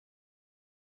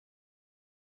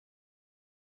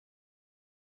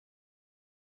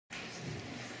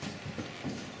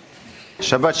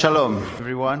Shabbat Shalom,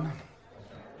 everyone.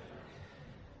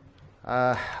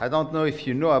 I don't know if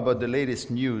you know about the latest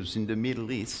news in the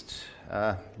Middle East.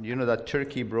 You know that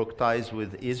Turkey broke ties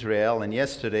with Israel, and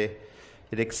yesterday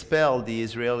it expelled the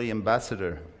Israeli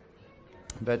ambassador.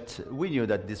 But we knew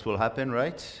that this will happen,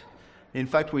 right? In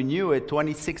fact, we knew it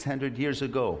 2,600 years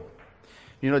ago.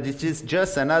 You know, this is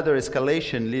just another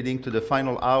escalation leading to the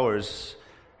final hours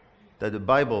that the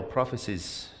Bible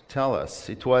prophecies tell us.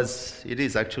 It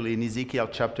is actually in Ezekiel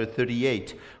chapter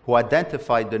 38, who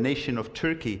identified the nation of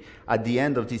Turkey at the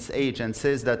end of this age and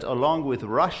says that along with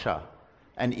Russia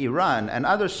and Iran and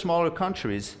other smaller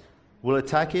countries will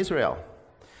attack Israel.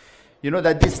 You know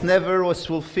that this never was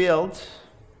fulfilled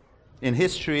in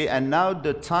history, and now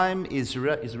the time is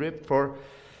ripe for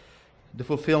the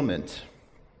fulfillment.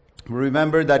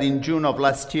 Remember that in June of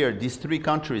last year, these three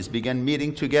countries began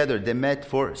meeting together. They met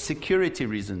for security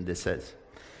reasons, they said.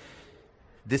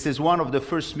 This is one of the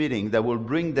first meetings that will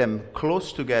bring them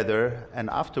close together, and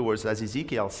afterwards, as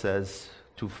Ezekiel says,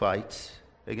 to fight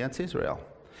against Israel.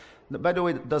 By the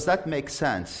way, does that make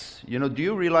sense? You know, do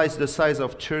you realize the size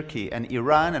of Turkey and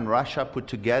Iran and Russia put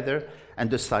together and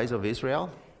the size of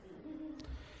Israel?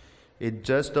 It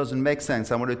just doesn't make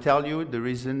sense. I want to tell you the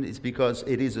reason is because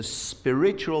it is a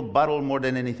spiritual battle more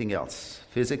than anything else.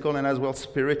 Physical and as well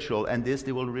spiritual, and this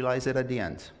they will realize it at the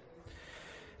end.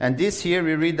 And this year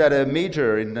we read that a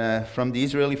major from the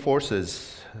Israeli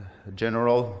forces,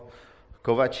 General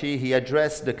Kovachi, he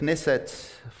addressed the Knesset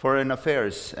Foreign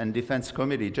Affairs and Defense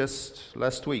Committee just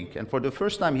last week. And for the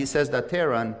first time he says that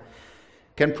Tehran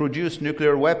can produce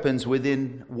nuclear weapons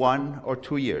within 1 or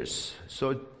 2 years.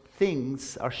 So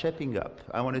things are shaping up.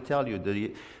 I want to tell you,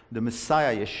 the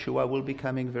Messiah, Yeshua, will be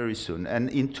coming very soon. And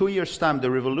in 2 years' time,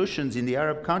 the revolutions in the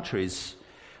Arab countries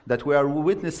that we are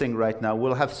witnessing right now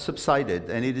will have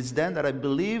subsided. And it is then that I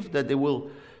believe that they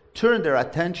will turn their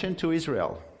attention to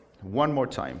Israel one more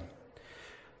time.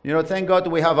 You know, thank God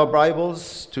we have our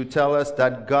Bibles to tell us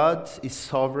that God is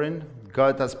sovereign.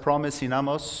 God has promised in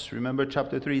Amos, remember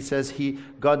chapter 3, he says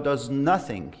God does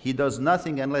nothing. He does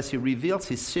nothing unless he reveals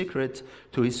his secret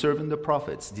to his servant the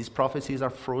prophets. These prophecies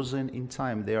are frozen in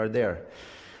time. They are there.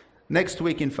 Next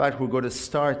week, in fact, we're going to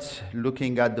start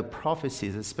looking at the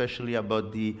prophecies, especially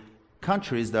about the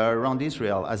countries that are around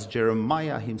Israel, as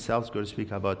Jeremiah himself is going to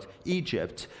speak about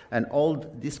Egypt and all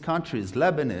these countries,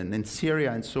 Lebanon and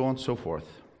Syria and so on and so forth.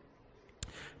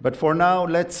 But for now,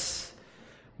 let's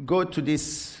go to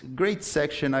this great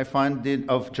section I find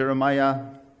of Jeremiah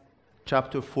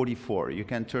chapter 44. You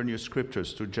can turn your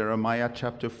scriptures to Jeremiah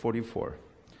chapter 44.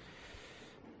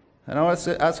 And I want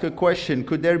to ask a question.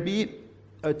 Could there be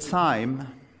a time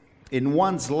in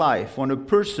one's life when a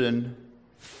person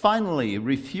finally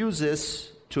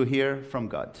refuses to hear from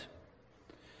God?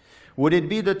 Would it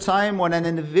be the time when an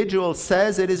individual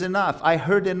says, it is enough, I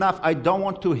heard enough, I don't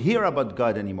want to hear about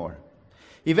God anymore?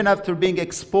 Even after being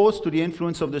exposed to the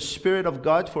influence of the Spirit of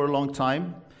God for a long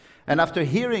time, and after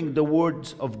hearing the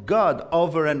words of God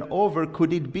over and over,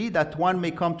 could it be that one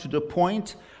may come to the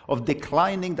point of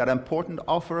declining that important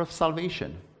offer of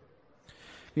salvation?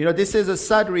 You know, this is a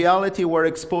sad reality we're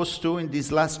exposed to in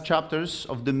these last chapters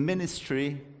of the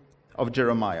ministry of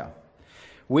Jeremiah.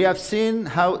 We have seen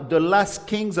how the last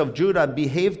kings of Judah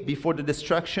behaved before the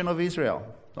destruction of Israel,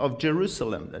 of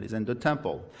Jerusalem, that is, in the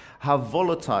temple. How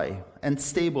volatile and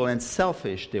stable and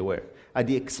selfish they were at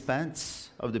the expense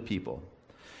of the people.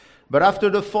 But after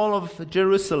the fall of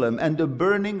Jerusalem and the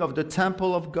burning of the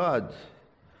temple of God,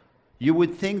 you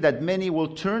would think that many will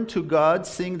turn to God,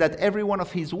 seeing that every one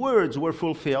of his words were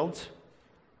fulfilled.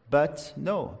 But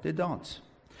no, they don't.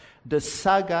 The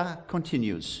saga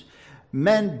continues.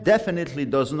 Man definitely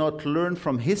does not learn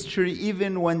from history,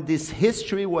 even when this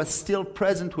history was still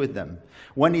present with them,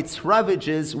 when its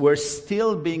ravages were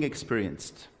still being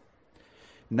experienced.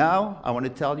 Now, I want to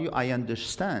tell you, I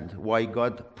understand why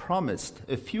God promised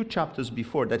a few chapters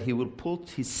before that he will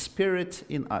put his Spirit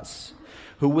in us,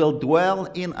 who will dwell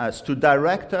in us to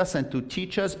direct us and to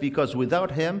teach us, because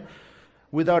without him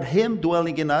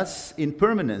dwelling in us in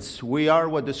permanence, we are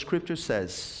what the scripture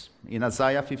says. In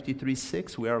Isaiah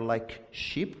 53:6, we are like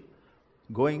sheep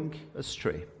going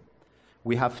astray.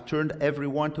 We have turned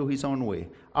everyone to his own way,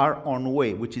 our own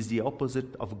way, which is the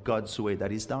opposite of God's way,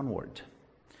 that is downward.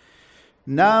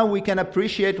 Now we can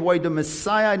appreciate why the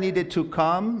Messiah needed to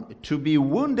come, to be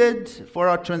wounded for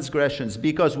our transgressions,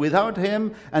 because without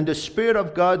him and the Spirit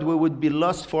of God, we would be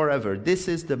lost forever. This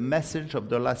is the message of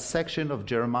the last section of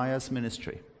Jeremiah's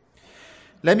ministry.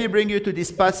 Let me bring you to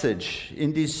this passage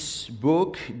in this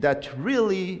book that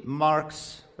really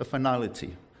marks a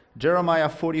finality. Jeremiah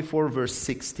 44, verse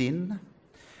 16.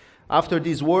 After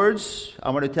these words,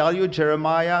 I want to tell you,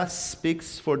 Jeremiah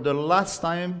speaks for the last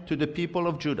time to the people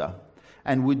of Judah,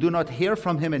 and we do not hear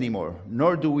from him anymore,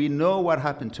 nor do we know what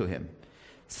happened to him.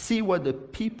 See what the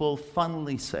people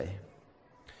finally say.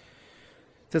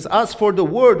 It says, as for the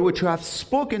word which you have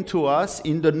spoken to us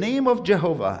in the name of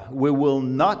Jehovah, we will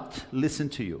not listen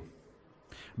to you.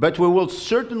 But we will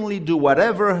certainly do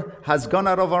whatever has gone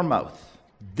out of our mouth.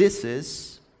 This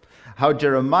is how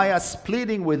Jeremiah's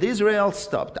pleading with Israel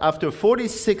stopped. After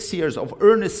 46 years of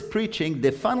earnest preaching,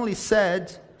 they finally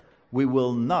said, we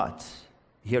will not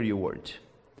hear your word.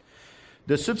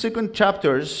 The subsequent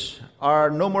chapters are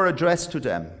no more addressed to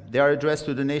them. They are addressed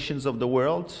to the nations of the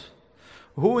world,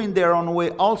 who in their own way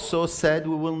also said,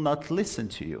 we will not listen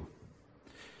to you.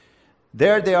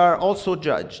 There they are also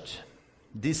judged.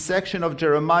 This section of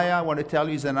Jeremiah, I want to tell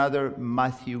you, is another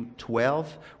Matthew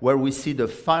 12, where we see the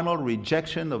final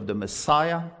rejection of the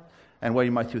Messiah. And where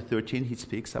in Matthew 13, he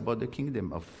speaks about the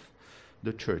kingdom of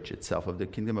the church itself, of the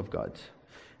kingdom of God.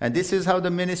 And this is how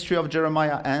the ministry of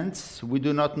Jeremiah ends. We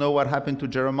do not know what happened to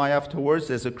Jeremiah afterwards.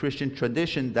 There's a Christian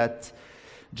tradition that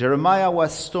Jeremiah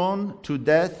was stoned to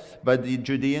death by the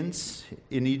Judeans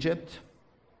in Egypt.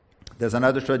 There's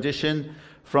another tradition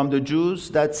from the Jews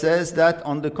that says that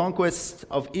on the conquest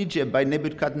of Egypt by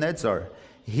Nebuchadnezzar,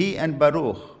 he and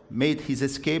Baruch made his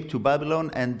escape to Babylon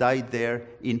and died there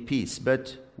in peace.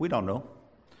 But we don't know.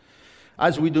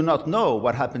 As we do not know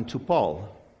what happened to Paul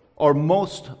or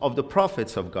most of the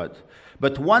prophets of God.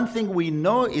 But one thing we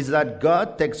know is that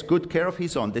God takes good care of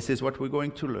his own. This is what we're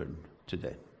going to learn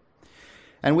today.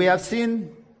 And we have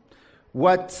seen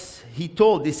what he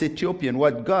told this Ethiopian,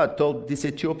 what God told this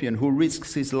Ethiopian who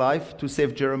risks his life to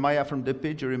save Jeremiah from the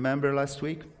pit. You remember last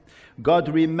week? God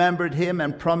remembered him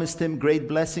and promised him great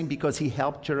blessing because he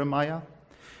helped Jeremiah.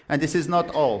 And this is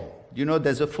not all. You know,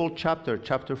 there's a full chapter,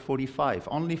 chapter 45,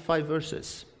 only 5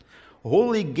 verses,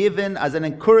 wholly given as an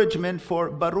encouragement for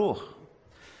Baruch,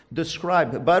 the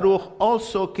scribe. Baruch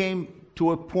also came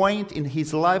to a point in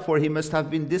his life where he must have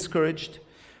been discouraged,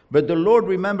 but the Lord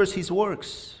remembers his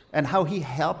works and how he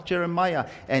helped Jeremiah,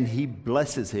 and he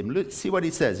blesses him. Look, see what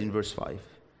he says in verse 5.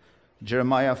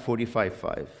 Jeremiah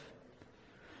 45:5. It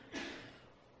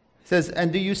says,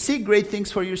 and do you seek great things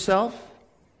for yourself?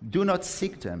 Do not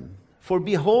seek them. For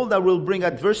behold, I will bring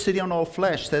adversity on all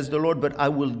flesh, says the Lord, but I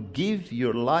will give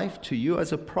your life to you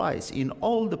as a prize in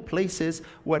all the places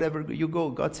wherever you go.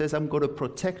 God says, I'm going to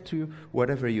protect you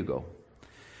wherever you go.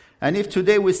 And if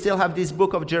today we still have this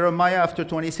book of Jeremiah after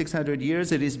 2,600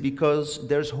 years, it is because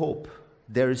there's hope.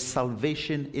 There is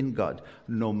salvation in God,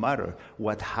 no matter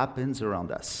what happens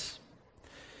around us.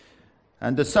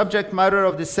 And the subject matter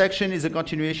of this section is a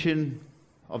continuation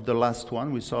of the last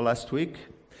one we saw last week.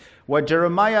 What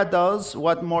Jeremiah does,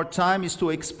 one more time, is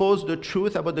to expose the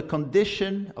truth about the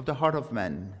condition of the heart of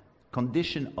man.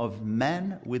 Condition of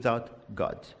man without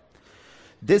God.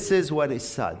 This is what is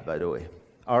sad, by the way.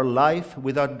 Our life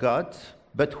without God,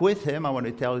 but with him, I want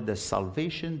to tell you there's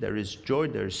salvation, there is joy,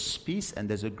 there's peace, and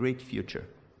there's a great future.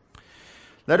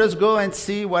 Let us go and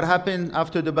see what happened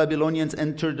after the Babylonians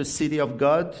entered the city of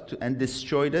God and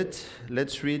destroyed it.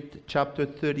 Let's read chapter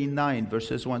 39,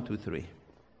 verses 1 to 3.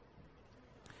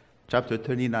 Chapter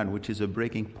 39, which is a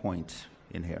breaking point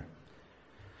in here.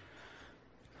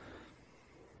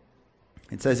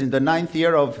 It says, in the 9th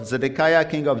year of Zedekiah,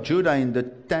 king of Judah, in the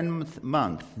 10th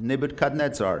month,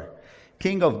 Nebuchadnezzar,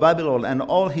 king of Babylon, and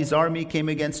all his army came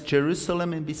against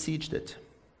Jerusalem and besieged it.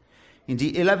 In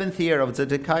the 11th year of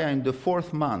Zedekiah, in the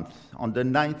 4th month, on the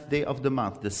 9th day of the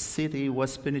month, the city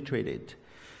was penetrated.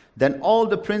 Then all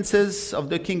the princes of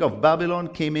the king of Babylon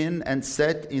came in and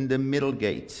sat in the middle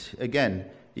gate. Again,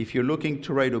 if you're looking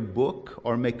to write a book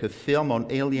or make a film on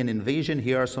alien invasion,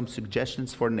 here are some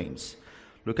suggestions for names.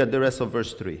 Look at the rest of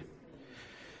verse 3.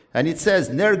 And it says,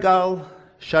 Nergal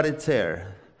Sharezer,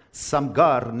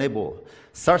 Samgar Nebo,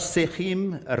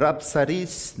 Sarsechim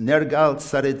Rabsaris, Nergal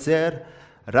Sarezer,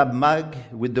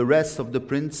 Rabmag, with the rest of the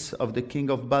prince of the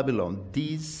king of Babylon.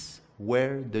 These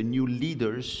were the new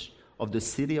leaders of the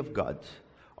city of God,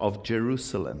 of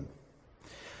Jerusalem.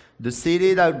 The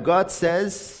city that God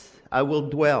says, I will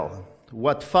dwell.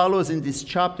 What follows in this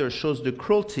chapter shows the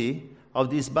cruelty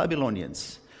of these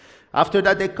Babylonians. After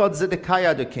that, they caught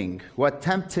Zedekiah the king, who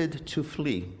attempted to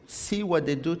flee. See what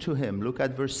they do to him. Look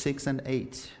at verse 6 and 8.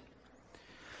 It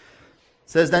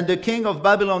says, then the king of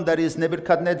Babylon, that is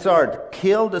Nebuchadnezzar,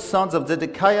 killed the sons of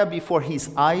Zedekiah before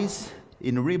his eyes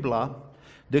in Riblah.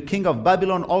 The king of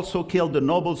Babylon also killed the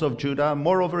nobles of Judah.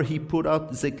 Moreover, he put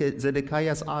out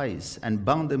Zedekiah's eyes and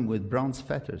bound them with bronze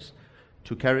fetters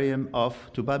to carry him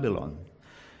off to Babylon.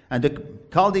 And the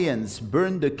Chaldeans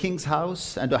burned the king's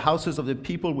house and the houses of the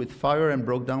people with fire and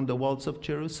broke down the walls of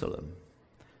Jerusalem.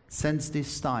 Since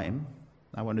this time,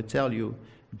 I want to tell you,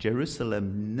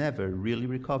 Jerusalem never really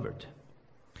recovered.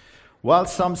 While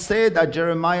some say that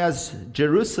Jeremiah's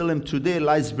Jerusalem today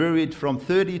lies buried from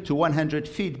 30 to 100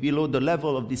 feet below the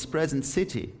level of this present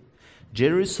city,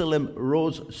 Jerusalem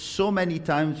rose so many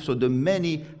times for the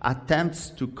many attempts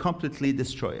to completely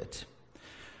destroy it.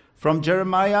 From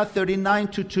Jeremiah 39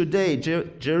 to today,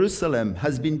 Jerusalem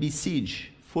has been besieged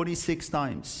 46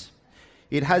 times.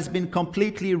 It has been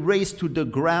completely razed to the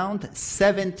ground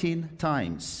 17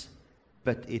 times,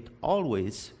 but it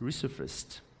always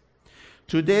resurfaced.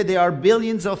 Today, there are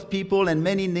billions of people and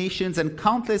many nations and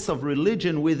countless of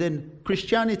religion within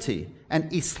Christianity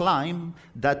and Islam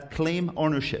that claim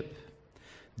ownership.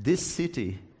 This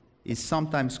city is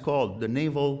sometimes called the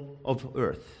navel of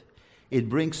earth. It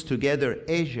brings together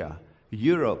Asia,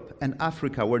 Europe, and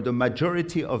Africa, where the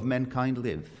majority of mankind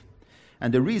live.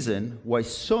 And the reason why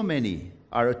so many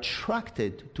are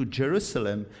attracted to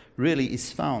Jerusalem really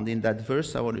is found in that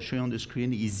verse I want to show you on the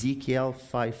screen, Ezekiel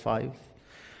 5:5,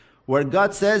 where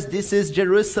God says, "This is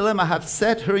Jerusalem, I have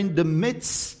set her in the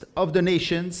midst of the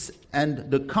nations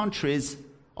and the countries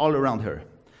all around her."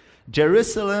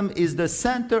 Jerusalem is the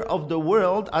center of the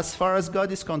world as far as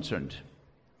God is concerned.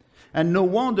 And no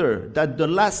wonder that the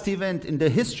last event in the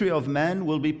history of man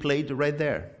will be played right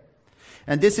there.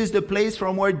 And this is the place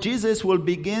from where Jesus will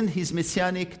begin his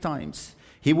Messianic times.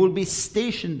 He will be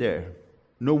stationed there.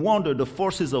 No wonder the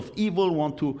forces of evil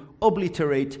want to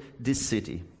obliterate this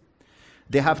city.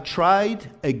 They have tried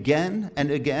again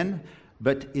and again,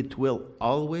 but it will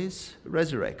always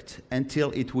resurrect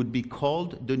until it would be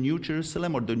called the New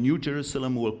Jerusalem, or the New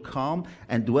Jerusalem will come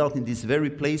and dwell in this very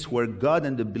place where God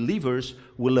and the believers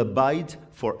will abide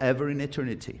forever in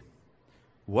eternity.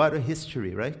 What a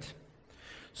history, right?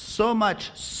 So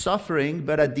much suffering,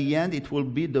 but at the end it will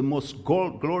be the most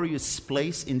glorious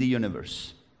place in the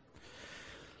universe.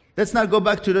 Let's now go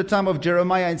back to the time of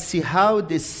Jeremiah and see how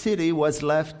this city was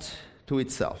left to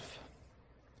itself.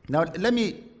 Now, let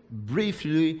me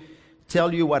briefly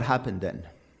tell you what happened then.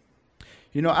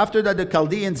 You know, after that the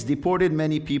Chaldeans deported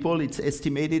many people. It's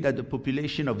estimated that the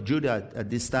population of Judah at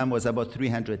this time was about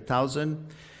 300,000,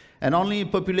 and only a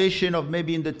population of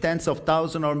maybe in the tens of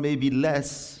thousands or maybe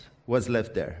less was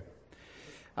left there.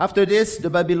 After this, the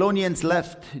Babylonians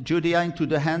left Judea into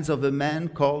the hands of a man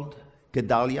called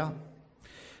Gedaliah.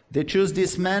 They chose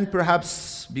this man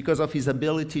perhaps because of his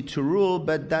ability to rule,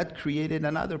 but that created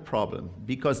another problem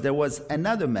because there was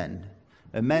another man,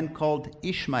 a man called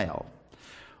Ishmael,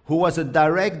 who was a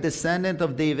direct descendant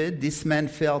of David. This man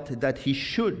felt that he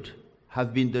should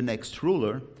have been the next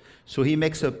ruler, so he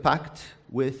makes a pact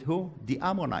with who? The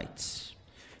Ammonites.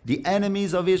 The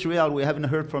enemies of Israel. We haven't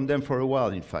heard from them for a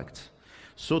while, in fact.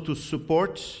 So with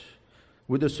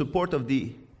the support of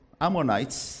the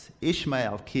Ammonites,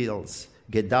 Ishmael kills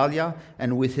Gedaliah,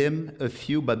 and with him a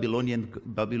few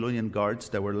Babylonian guards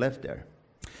that were left there.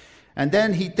 And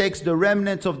then he takes the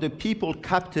remnant of the people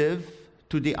captive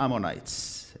to the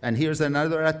Ammonites. And here's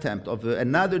another attempt of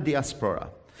another diaspora,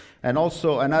 and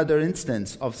also another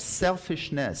instance of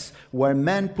selfishness, where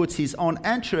man puts his own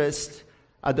interest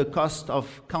at the cost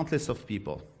of countless of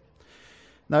people.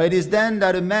 Now it is then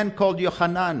that a man called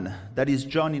Yohanan, that is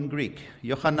John in Greek,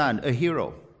 Yohanan, a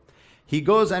hero, he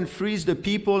goes and frees the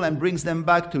people and brings them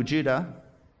back to Judah.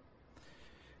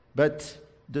 But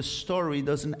the story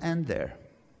doesn't end there.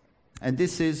 And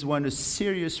this is when a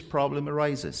serious problem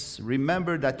arises.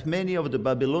 Remember that many of the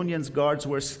Babylonians' guards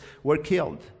were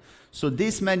killed. So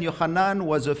this man, Yohanan,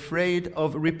 was afraid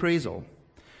of reprisal.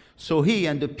 So he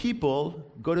and the people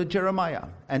go to Jeremiah,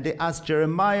 and they ask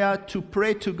Jeremiah to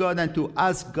pray to God and to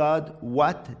ask God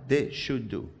what they should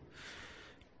do.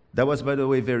 That was, by the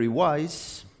way, very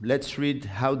wise. Let's read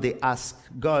how they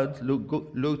asked God.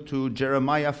 Look to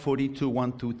Jeremiah 42,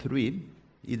 1-3.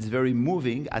 It's very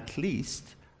moving, at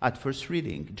least at first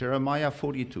reading. Jeremiah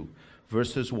 42,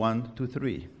 verses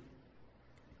 1-3.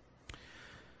 It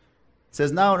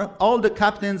says, "Now all the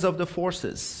captains of the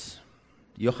forces,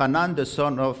 Yohanan the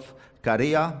son of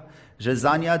Kareah,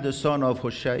 Jezaniah the son of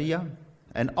Hoshaiah,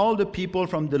 and all the people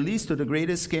from the least to the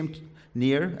greatest came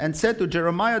near and said to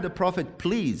Jeremiah the prophet,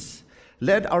 'Please,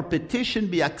 let our petition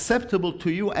be acceptable to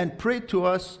you, and pray to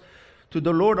us, to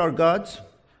the Lord our God,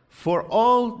 for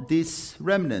all these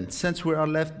remnants, since we are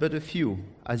left but a few,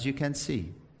 as you can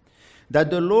see,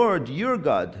 that the Lord your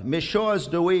God may show us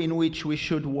the way in which we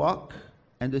should walk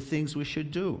and the things we should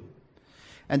do.'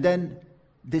 And then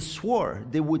they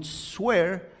would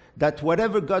swear that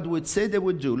whatever God would say, they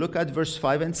would do. Look at verse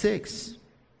 5 and 6.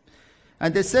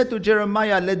 And they said to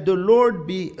Jeremiah, let the Lord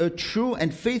be a true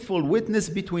and faithful witness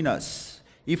between us,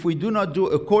 if we do not do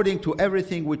according to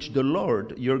everything which the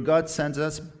Lord your God sends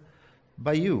us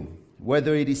by you.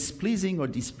 Whether it is pleasing or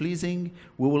displeasing,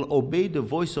 we will obey the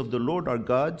voice of the Lord our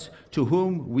God, to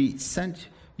whom we sent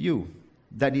you,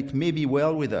 that it may be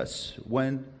well with us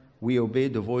when we obey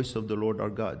the voice of the Lord our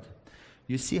God.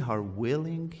 You see how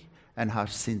willing and how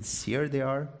sincere they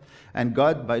are? And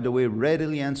God, by the way,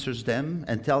 readily answers them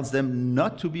and tells them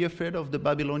not to be afraid of the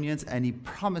Babylonians, and he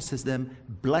promises them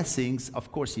blessings,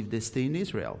 of course, if they stay in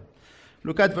Israel.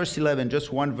 Look at verse 11,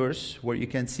 just one verse where you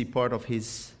can see part of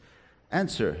his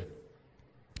answer.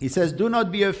 He says, do not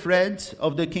be afraid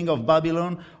of the king of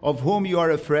Babylon, of whom you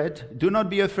are afraid. Do not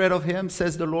be afraid of him,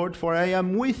 says the Lord, for I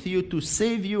am with you to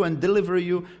save you and deliver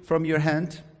you from your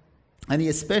hand. And he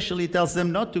especially tells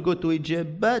them not to go to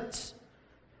Egypt, but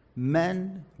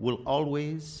men will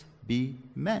always be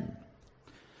men.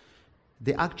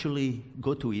 They actually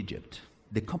go to Egypt.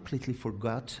 They completely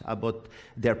forgot about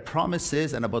their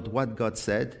promises and about what God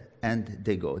said, and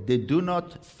they go. They do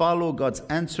not follow God's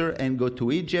answer and go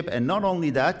to Egypt. And not only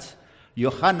that,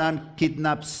 Yohanan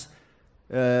kidnaps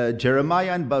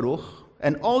Jeremiah and Baruch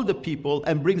and all the people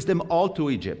and brings them all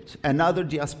to Egypt, another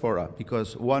diaspora,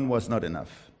 because one was not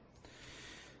enough.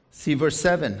 See verse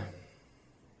 7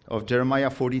 of Jeremiah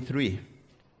 43.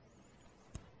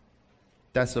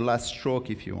 That's the last stroke,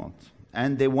 if you want.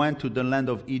 And they went to the land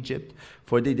of Egypt,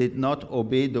 for they did not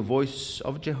obey the voice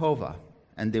of Jehovah.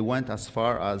 And they went as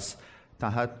far as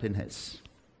Tahat-Pinhes.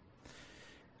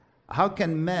 How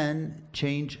can men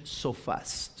change so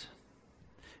fast?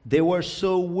 They were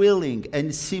so willing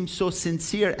and seemed so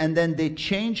sincere, and then they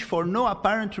change for no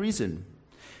apparent reason.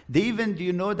 They even, do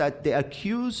you know that they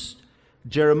accused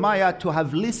Jeremiah to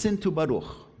have listened to Baruch?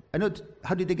 I know,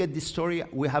 how did they get this story?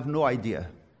 We have no idea,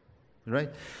 right?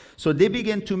 So they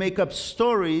began to make up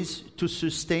stories to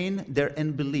sustain their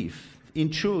unbelief.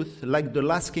 In truth, like the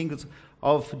last kings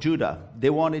of Judah, they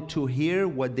wanted to hear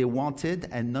what they wanted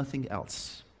and nothing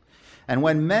else. And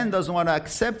when man doesn't want to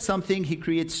accept something, he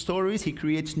creates stories, he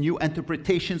creates new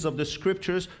interpretations of the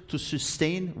scriptures to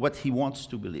sustain what he wants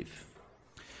to believe.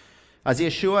 As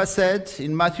Yeshua said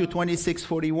in Matthew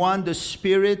 26:41, the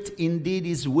spirit indeed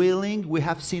is willing. We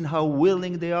have seen how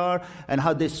willing they are and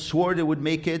how they swore they would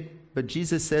make it. But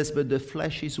Jesus says, but the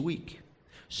flesh is weak.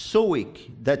 So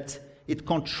weak that it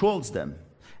controls them.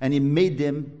 And it made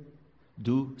them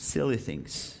do silly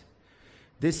things.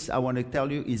 This, I want to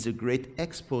tell you, is a great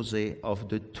expose of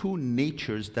the two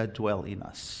natures that dwell in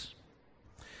us.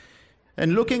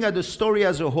 And looking at the story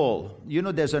as a whole, you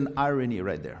know, there's an irony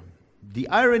right there. The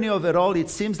irony of it all, it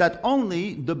seems that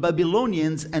only the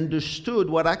Babylonians understood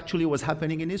what actually was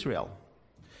happening in Israel.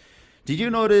 Did you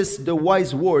notice the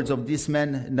wise words of this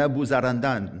man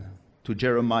Nebuzaradan to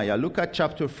Jeremiah? Look at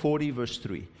chapter 40, verse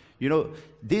 3. You know,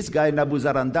 this guy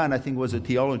Nebuzaradan, I think, was a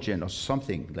theologian or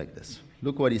something like this.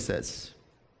 Look what he says.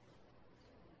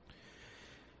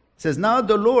 It says, now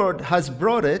the Lord has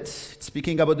brought it,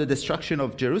 speaking about the destruction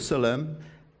of Jerusalem,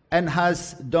 and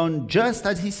has done just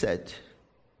as he said.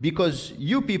 Because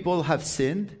you people have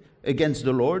sinned against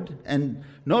the Lord and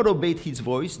not obeyed his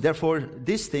voice, therefore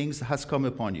these things has come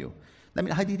upon you. I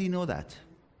mean, how did he know that?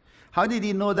 How did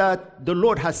he know that the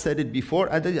Lord has said it before?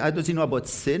 How does he know about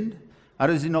sin? How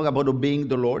does he know about obeying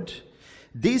the Lord?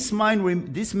 This man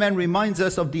reminds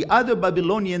us of the other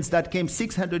Babylonians that came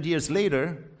 600 years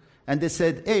later, and they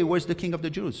said, hey, where's the king of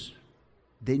the Jews?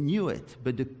 They knew it,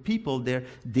 but the people there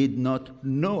did not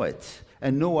know it,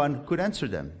 and no one could answer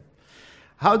them.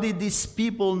 How did these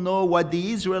people know what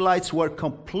the Israelites were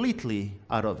completely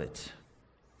out of it?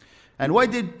 And why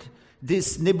did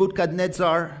this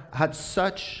Nebuchadnezzar had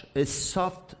such a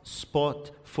soft spot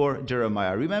for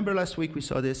Jeremiah? Remember last week we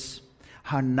saw this?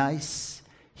 How nice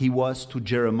he was to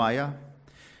Jeremiah.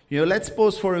 You know, let's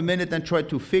pause for a minute and try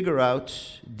to figure out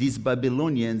these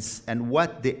Babylonians and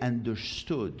what they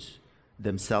understood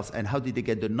themselves and how did they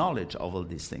get the knowledge of all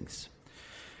these things.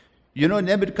 You know,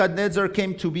 Nebuchadnezzar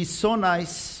came to be so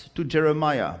nice to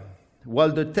Jeremiah.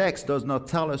 While the text does not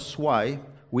tell us why,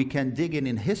 we can dig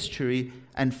in history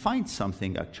and find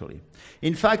something actually.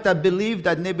 In fact, I believe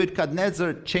that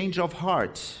Nebuchadnezzar changed of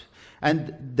heart,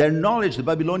 and their knowledge, the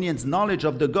Babylonians' knowledge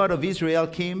of the God of Israel,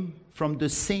 came from the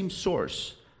same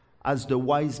source as the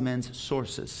wise men's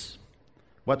sources.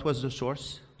 What was the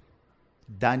source?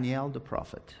 Daniel the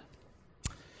prophet.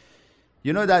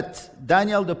 You know that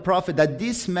Daniel the prophet, that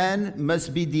this man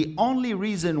must be the only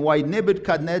reason why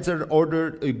Nebuchadnezzar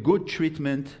ordered a good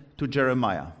treatment to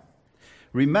Jeremiah.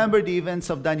 Remember the events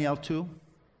of Daniel 2?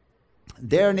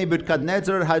 There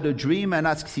Nebuchadnezzar had a dream and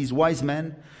asked his wise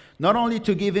men, not only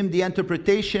to give him the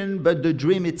interpretation, but the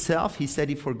dream itself, he said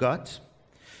he forgot.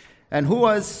 And who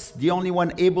was the only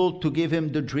one able to give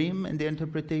him the dream and the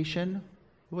interpretation?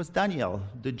 It was Daniel,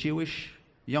 the Jewish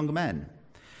young man.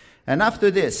 And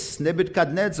after this,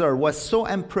 Nebuchadnezzar was so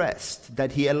impressed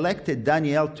that he elected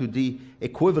Daniel to the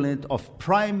equivalent of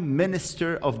prime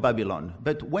minister of Babylon.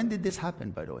 But when did this happen,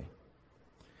 by the way?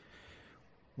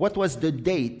 What was the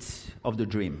date of the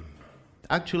dream?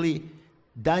 Actually,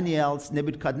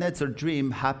 Nebuchadnezzar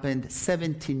dream happened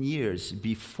 17 years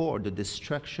before the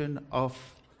destruction of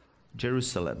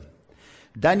Jerusalem.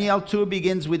 Daniel 2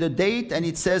 begins with a date, and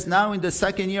it says, now in the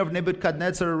second year of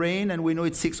Nebuchadnezzar's reign, and we know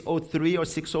it's 603 or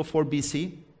 604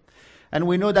 BC. And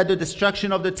we know that the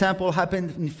destruction of the temple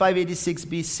happened in 586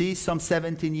 BC, some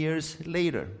 17 years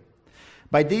later.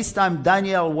 By this time,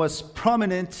 Daniel was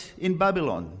prominent in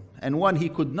Babylon, and when he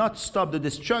could not stop the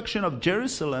destruction of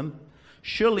Jerusalem,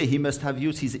 surely he must have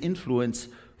used his influence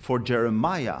for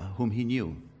Jeremiah, whom he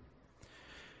knew.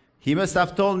 He must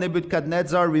have told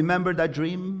Nebuchadnezzar, remember that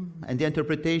dream and the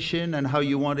interpretation and how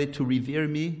you wanted to revere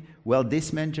me? Well,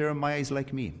 this man Jeremiah is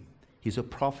like me. He's a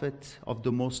prophet of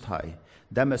the Most High.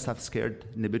 That must have scared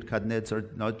Nebuchadnezzar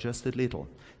not just a little.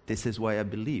 This is why I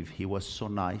believe he was so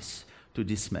nice to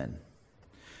this man.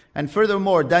 And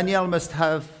furthermore, Daniel must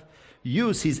have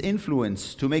used his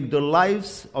influence to make the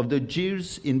lives of the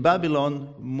Jews in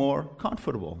Babylon more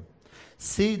comfortable.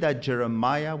 See that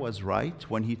Jeremiah was right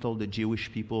when he told the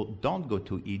Jewish people, don't go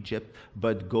to Egypt,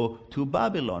 but go to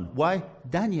Babylon. Why?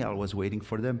 Daniel was waiting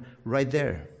for them right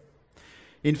there.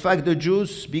 In fact, the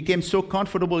Jews became so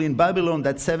comfortable in Babylon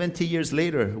that 70 years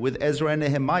later, with Ezra and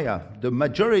Nehemiah, the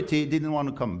majority didn't want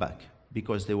to come back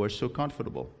because they were so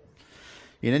comfortable.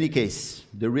 In any case,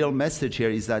 the real message here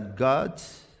is that God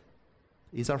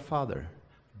is our Father.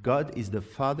 God is the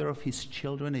Father of his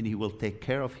children, and he will take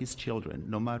care of his children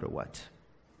no matter what.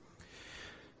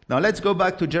 Now let's go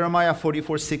back to Jeremiah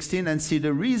 44:16 and see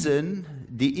the reason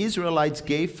the Israelites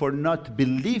gave for not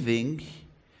believing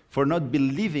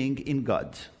in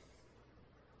God.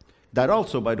 That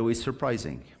also, by the way, is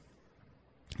surprising.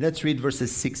 Let's read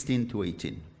verses 16 to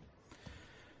 18.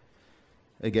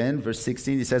 Again, verse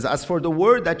 16, it says, as for the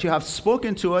word that you have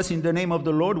spoken to us in the name of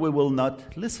the Lord, we will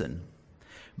not listen.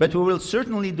 But we will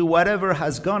certainly do whatever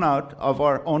has gone out of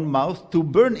our own mouth to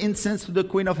burn incense to the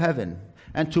Queen of Heaven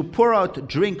and to pour out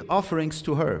drink offerings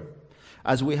to her,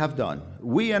 as we have done.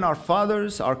 We and our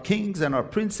fathers, our kings and our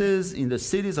princes in the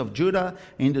cities of Judah,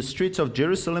 in the streets of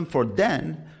Jerusalem, for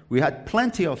then we had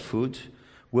plenty of food,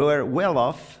 we were well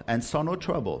off and saw no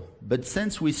trouble. But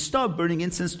since we stopped burning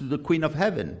incense to the Queen of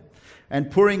Heaven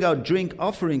and pouring out drink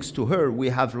offerings to her, we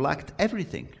have lacked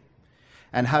everything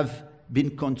and have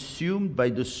been consumed by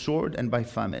the sword and by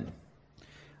famine.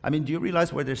 I mean, do you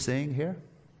realize what they're saying here?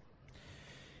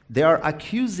 They are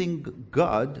accusing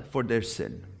God for their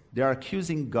sin. They are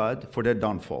accusing God for their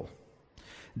downfall.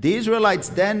 The Israelites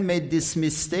then made this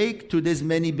mistake to this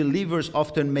many believers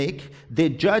often make. They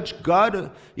judge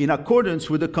God in accordance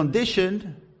with the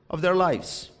condition of their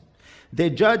lives. They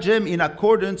judge him in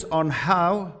accordance on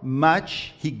how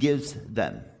much he gives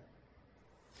them.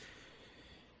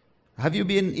 Have you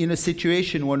been in a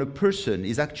situation when a person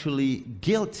is actually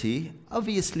guilty,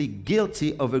 obviously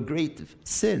guilty of a great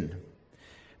sin?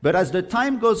 But as the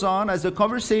time goes on, as the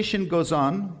conversation goes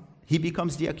on, he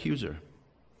becomes the accuser.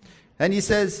 And he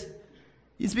says,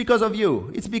 it's because of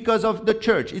you. It's because of the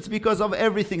church. It's because of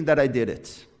everything that I did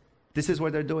it. This is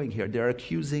what they're doing here. They're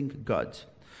accusing God.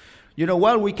 You know,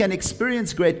 while we can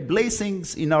experience great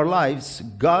blessings in our lives,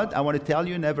 God, I want to tell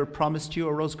you, never promised you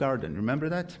a rose garden. Remember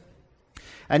that?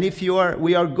 And if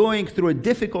we are going through a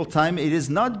difficult time, it is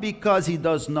not because he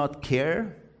does not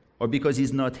care or because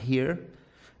he's not here.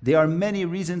 There are many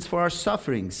reasons for our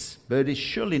sufferings, but it is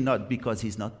surely not because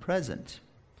he's not present.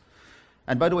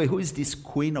 And by the way, who is this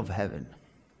Queen of Heaven?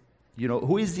 You know,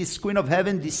 who is this Queen of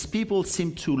Heaven these people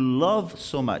seem to love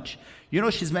so much? You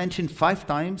know, she's mentioned 5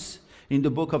 times in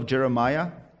the book of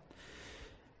Jeremiah.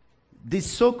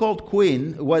 This so-called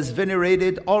queen was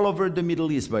venerated all over the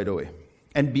Middle East, by the way,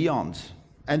 and beyond,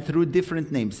 and through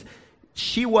different names.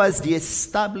 She was the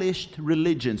established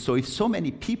religion. So if so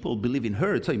many people believe in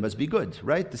her, so it must be good,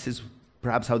 right? This is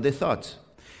perhaps how they thought.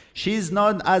 She is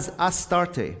known as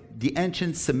Astarte, the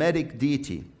ancient Semitic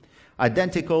deity,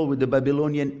 identical with the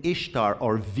Babylonian Ishtar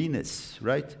or Venus,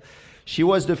 right? She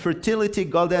was the fertility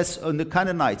goddess of the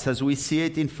Canaanites, as we see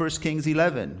it in 1 Kings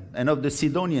 11, and of the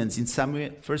Sidonians in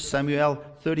 1 Samuel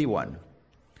 31.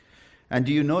 And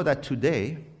do you know that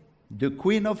today, the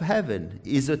Queen of Heaven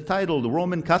is a title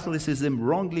Roman Catholicism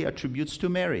wrongly attributes to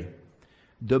Mary,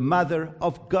 the Mother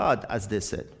of God, as they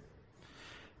said.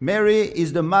 Mary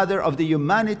is the mother of the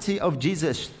humanity of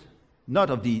Jesus, not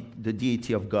of the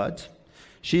deity of God.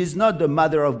 She is not the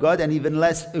mother of God, and even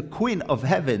less a queen of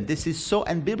heaven. This is so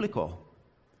unbiblical.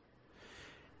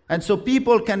 And so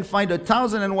people can find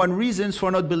 1,001 reasons for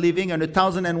not believing and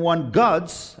 1,001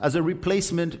 gods as a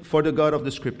replacement for the God of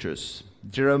the Scriptures.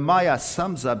 Jeremiah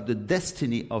sums up the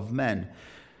destiny of man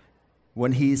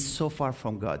when he is so far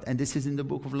from God. And this is in the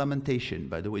book of Lamentation,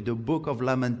 by the way. The book of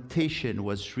Lamentation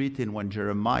was written when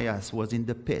Jeremiah was in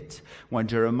the pit, when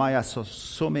Jeremiah saw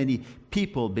so many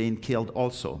people being killed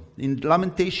also. In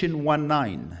Lamentation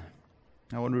 1:9,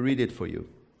 I want to read it for you.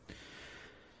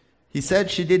 He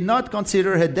said, she did not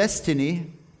consider her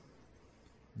destiny,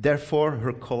 therefore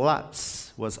her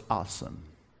collapse was awesome.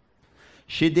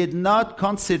 She did not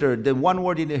consider, the one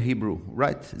word in the Hebrew,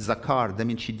 right? Zakar, that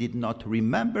means she did not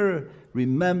remember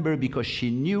because she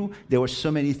knew there were so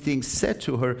many things said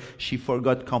to her. She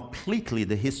forgot completely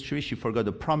the history. She forgot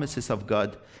the promises of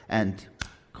God, and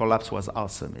collapse was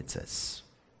awesome, it says.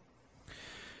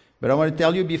 But I want to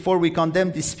tell you, before we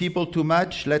condemn these people too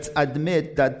much, let's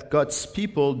admit that God's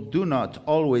people do not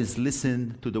always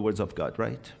listen to the words of God,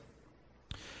 right?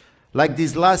 Like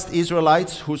these last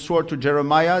Israelites who swore to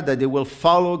Jeremiah that they will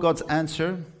follow God's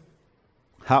answer,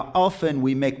 how often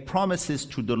we make promises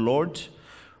to the Lord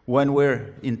when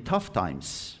we're in tough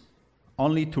times,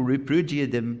 only to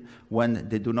repudiate them when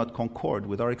they do not concord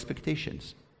with our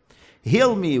expectations.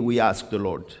 Heal me, we ask the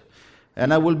Lord,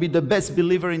 and I will be the best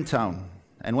believer in town.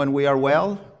 And when we are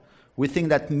well, we think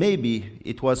that maybe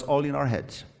it was all in our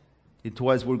heads.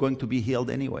 We're going to be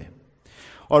healed anyway.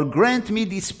 Or grant me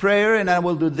this prayer and I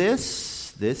will do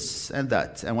this, this, and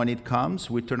that. And when it comes,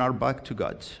 we turn our back to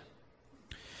God.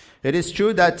 It is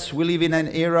true that we live in an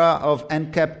era of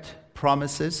unkept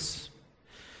promises.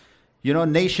 You know,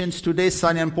 nations today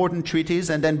sign important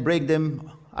treaties and then break them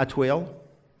at will.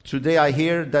 Today I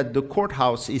hear that the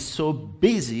courthouse is so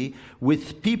busy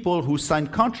with people who sign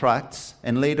contracts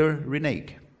and later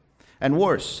renege. And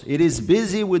worse, it is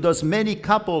busy with those many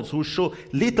couples who show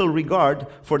little regard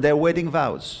for their wedding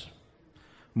vows.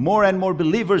 More and more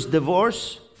believers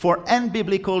divorce for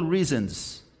unbiblical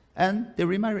reasons, and they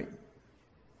remarry.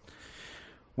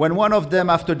 When one of them,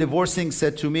 after divorcing,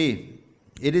 said to me,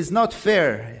 "It is not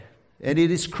fair and it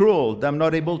is cruel that I'm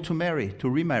not able to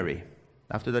remarry."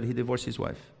 After that, he divorced his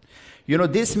wife. You know,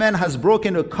 this man has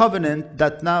broken a covenant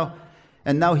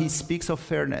now he speaks of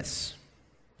fairness.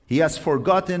 He has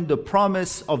forgotten the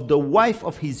promise of the wife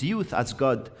of his youth, as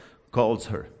God calls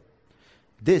her.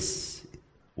 This,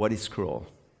 what is cruel.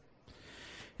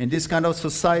 In this kind of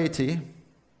society,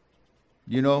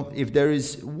 you know, if there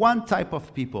is one type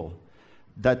of people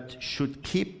that should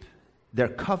keep their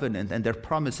covenant and their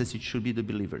promises, it should be the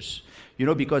believers. You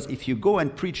know, because if you go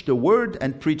and preach the word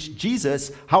and preach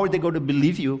Jesus, how are they going to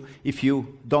believe you if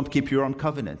you don't keep your own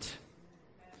covenant?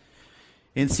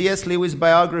 In C.S. Lewis'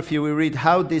 biography, we read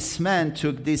how this man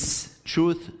took this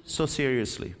truth so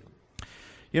seriously.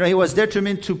 You know, he was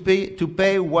determined to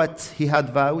pay what he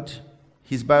had vowed.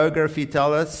 His biography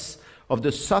tells us of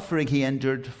the suffering he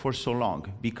endured for so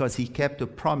long because he kept a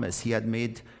promise he had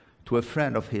made to a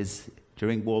friend of his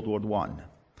during World War I.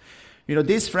 You know,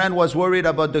 this friend was worried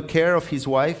about the care of his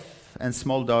wife and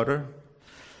small daughter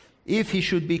if he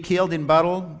should be killed in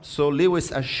battle, so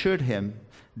Lewis assured him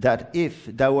that if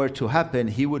that were to happen,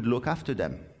 he would look after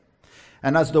them.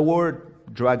 And as the war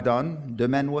dragged on, the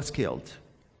man was killed.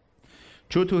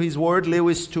 True to his word,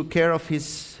 Lewis took care of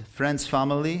his friend's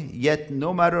family, yet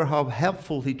no matter how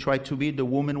helpful he tried to be, the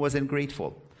woman was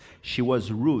ungrateful. She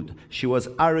was rude, she was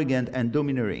arrogant and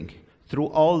domineering. Through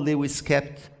all, Lewis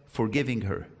kept forgiving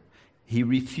her. He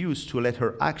refused to let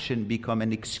her action become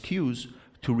an excuse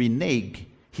to renege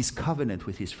his covenant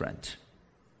with his friend.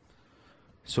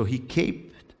 So he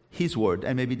kept his word,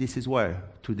 and maybe this is where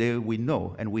today we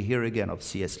know and we hear again of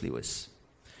C.S. Lewis.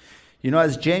 You know,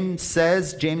 as James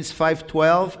says, James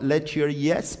 5:12, let your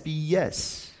yes be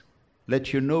yes,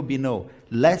 let your no be no,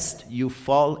 lest you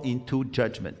fall into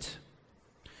judgment.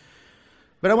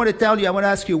 But I want to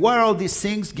ask you, why are all these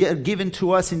things given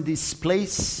to us in this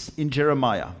place in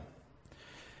Jeremiah?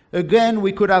 Again,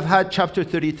 we could have had chapter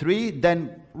 33,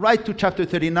 then right to chapter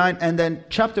 39, and then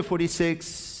chapter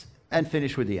 46, and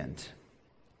finish with the end.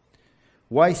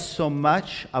 Why so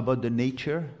much about the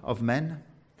nature of man?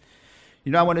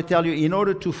 You know, I want to tell you, in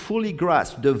order to fully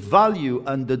grasp the value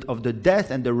of the death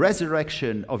and the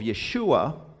resurrection of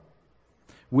Yeshua,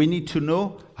 we need to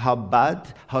know how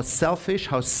bad, how selfish,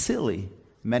 how silly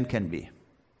man can be.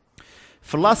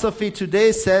 Philosophy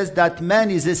today says that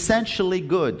man is essentially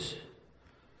good,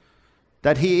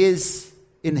 that he is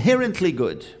inherently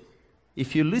good.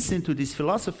 If you listen to these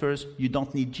philosophers, you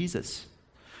don't need Jesus.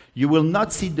 You will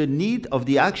not see the need of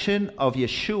the action of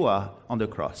Yeshua on the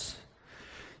cross.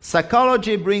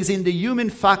 Psychology brings in the human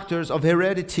factors of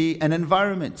heredity and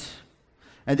environment,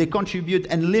 and they contribute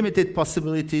unlimited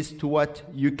possibilities to what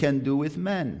you can do with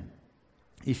men.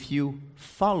 If you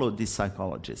follow this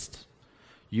psychologist,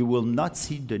 you will not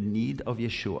see the need of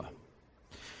Yeshua.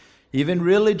 Even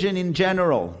religion in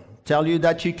general tell you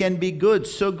that you can be good,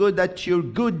 so good that your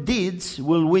good deeds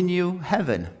will win you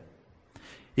heaven.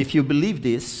 If you believe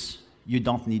this, you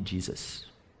don't need Jesus.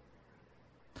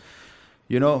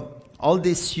 You know, all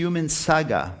this human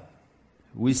saga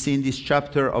we see in this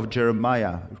chapter of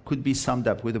Jeremiah could be summed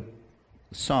up with a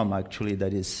psalm, actually,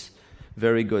 that is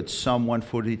very good. Psalm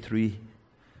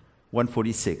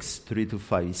 146,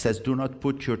 3-5. It says, "Do not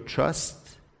put your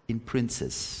trust in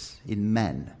princes, in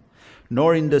men,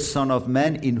 nor in the Son of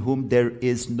Man, in whom there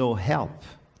is no help.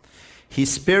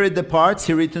 His spirit departs,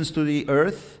 he returns to the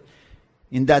earth.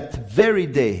 In that very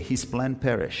day his plan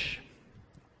perish.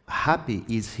 Happy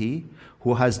is he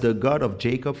who has the God of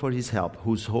Jacob for his help,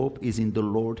 whose hope is in the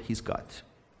Lord his God."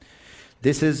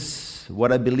 This is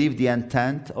what I believe the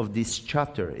intent of this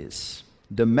chapter is.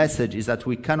 The message is that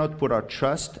we cannot put our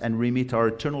trust and remit our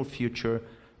eternal future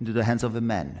into the hands of a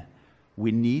man.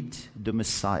 We need the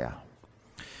Messiah.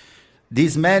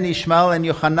 These men, Ishmael and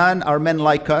Yohanan, are men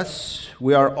like us.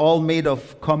 We are all made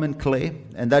of common clay,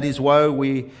 and that is why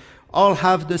we all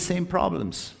have the same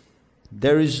problems.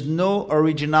 There is no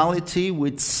originality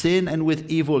with sin and with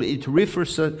evil. It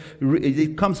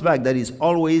comes back that is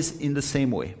always in the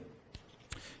same way.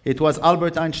 It was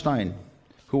Albert Einstein,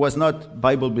 who was not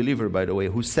Bible believer, by the way,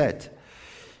 who said,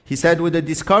 with the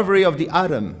discovery of the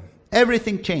atom,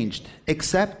 everything changed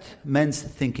except man's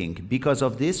thinking. Because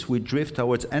of this, we drift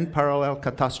towards unparalleled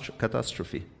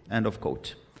catastrophe. End of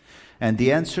quote. And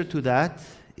the answer to that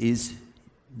is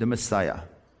the Messiah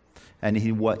and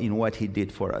in what he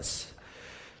did for us.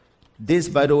 This,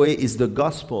 by the way, is the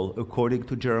gospel according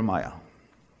to Jeremiah.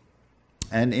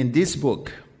 And in this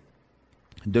book,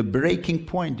 the breaking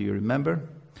point, do you remember?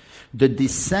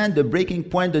 The breaking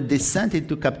point, the descent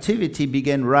into captivity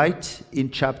began right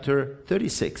in chapter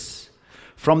 36.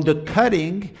 From the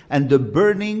cutting and the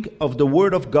burning of the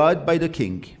word of God by the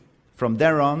king. From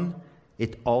there on,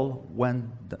 it all went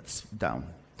down.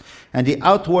 And the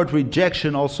outward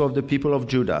rejection also of the people of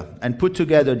Judah. And put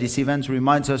together, this event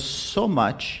reminds us so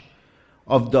much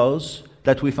of those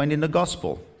that we find in the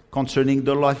gospel concerning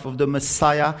the life of the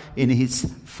Messiah in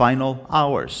his final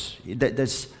hours.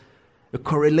 There's a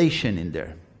correlation in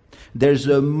there. There's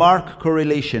a marked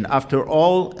correlation. After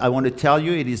all, I want to tell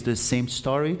you, it is the same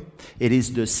story. It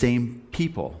is the same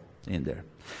people in there.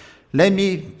 Let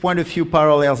me point a few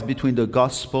parallels between the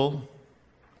gospel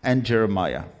and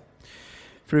Jeremiah.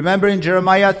 If you remember in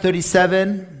Jeremiah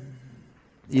 37,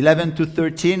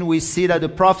 11-13, we see that the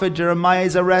prophet Jeremiah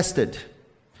is arrested.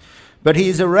 But he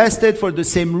is arrested for the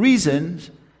same reason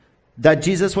that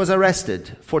Jesus was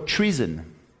arrested, for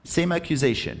treason. Same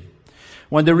accusation.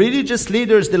 When the religious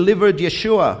leaders delivered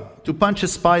Yeshua to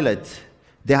Pontius Pilate,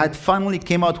 they had finally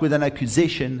came out with an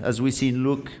accusation, as we see in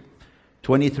Luke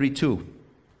 23:2.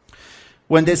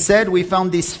 When they said, "We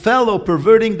found this fellow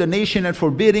perverting the nation and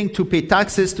forbidding to pay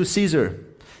taxes to Caesar,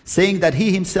 saying that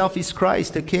he himself is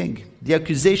Christ, the king." The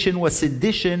accusation was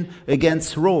sedition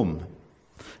against Rome.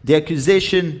 The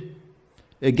accusation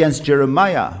against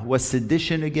Jeremiah was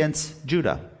sedition against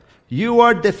Judah. "You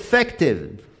are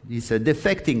defective," he said,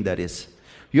 defecting, that is.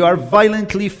 "You are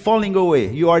violently falling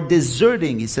away. You are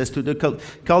deserting," he says to the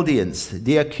Chaldeans.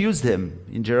 They accused him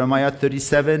in Jeremiah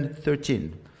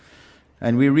 37:13.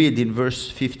 And we read in verse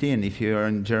 15, if you are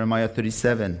in Jeremiah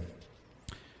 37.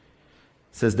 It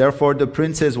says, "Therefore the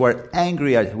princes were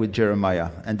angry with Jeremiah,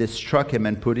 and they struck him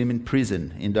and put him in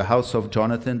prison in the house of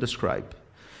Jonathan the scribe."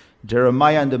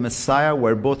 Jeremiah and the Messiah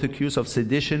were both accused of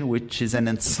sedition, which is an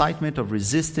incitement of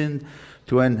resistance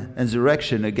to an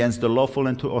insurrection against the lawful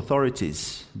and to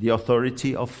authorities, the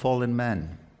authority of fallen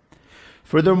man.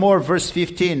 Furthermore, verse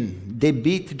 15, they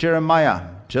beat Jeremiah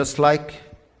just like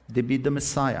they beat the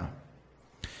Messiah.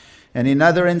 And in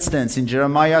another instance, in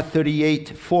Jeremiah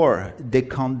 38:4, they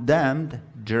condemned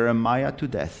Jeremiah to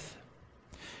death.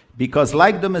 Because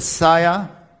like the Messiah,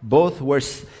 both were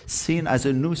seen as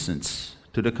a nuisance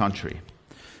to the country.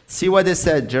 See what they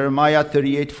said, Jeremiah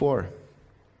 38:4.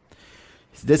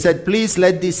 They said, "Please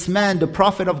let this man," the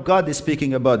prophet of God is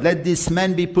speaking about, "let this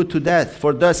man be put to death,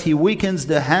 for thus he weakens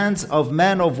the hands of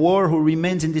man of war who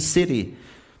remains in this city."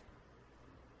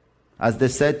 As they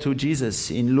said to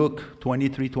Jesus in Luke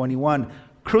 23:21,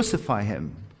 crucify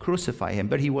him.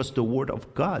 But he was the word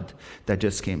of God that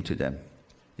just came to them.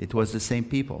 It was the same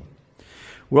people.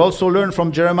 We also learn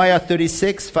from Jeremiah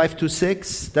 36,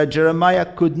 5-6, that Jeremiah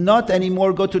could not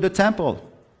anymore go to the temple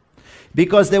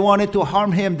because they wanted to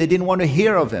harm him. They didn't want to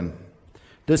hear of him.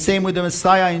 The same with the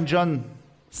Messiah in John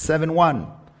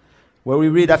 7:1, where we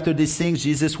read, after these things,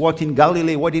 Jesus walked in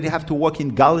Galilee. Why did he have to walk in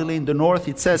Galilee in the north?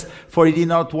 It says, for he did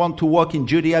not want to walk in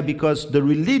Judea because the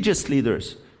religious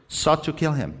leaders sought to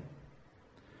kill him.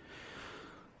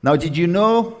 Now, did you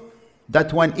know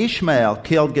that when Ishmael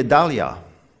killed Gedaliah,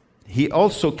 he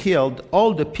also killed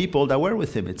all the people that were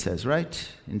with him, it says, right?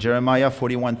 In Jeremiah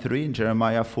 41:3, in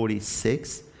Jeremiah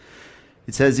 46.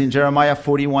 It says in Jeremiah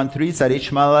 41:3 that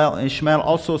Ishmael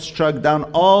also struck down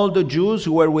all the Jews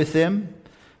who were with him,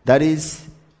 that is,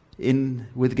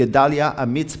 with Gedaliah at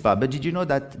Mitzpah. But did you know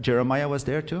that Jeremiah was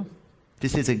there too?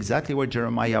 This is exactly where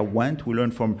Jeremiah went. We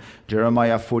learn from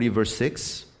Jeremiah 40 verse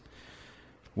 6.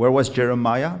 Where was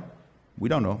Jeremiah? We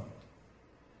don't know.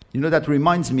 You know, that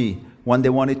reminds me when they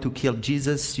wanted to kill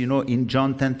Jesus, in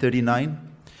John 10:39.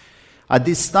 At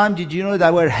this time, did you know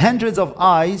there were hundreds of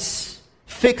eyes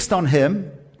fixed on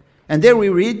him? And there we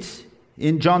read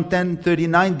in John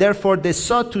 10:39, therefore they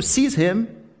sought to seize him.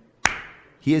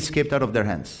 He escaped out of their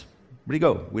hands. Where'd he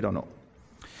go? We don't know.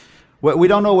 We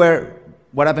don't know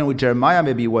what happened with Jeremiah.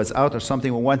 Maybe he was out or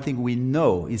something. But one thing we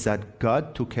know is that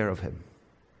God took care of him.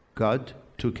 God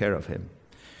took care of him.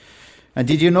 And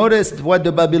did you notice what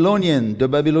the Babylonian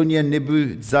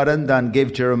Nebuzaradan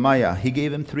gave Jeremiah? He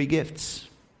gave him 3 gifts.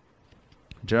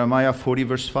 Jeremiah 40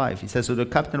 verse 5. He says, so the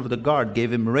captain of the guard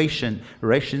gave him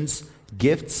rations,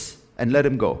 gifts, and let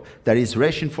him go. That is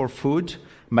ration for food,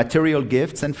 material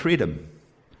gifts, and freedom.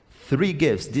 3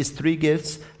 gifts. These 3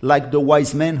 gifts, like the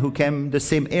wise men who came the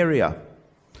same area.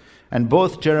 And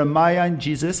both Jeremiah and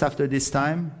Jesus, after this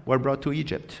time, were brought to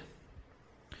Egypt.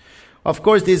 Of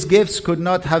course, these gifts could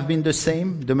not have been the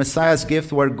same. The Messiah's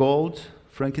gifts were gold,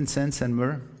 frankincense, and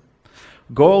myrrh.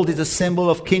 Gold is a symbol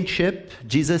of kingship.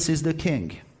 Jesus is the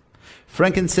king.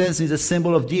 Frankincense is a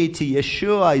symbol of deity.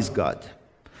 Yeshua is God.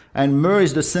 And myrrh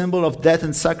is the symbol of death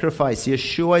and sacrifice.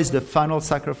 Yeshua is the final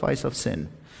sacrifice of sin.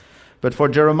 But for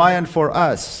Jeremiah and for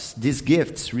us, these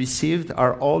gifts received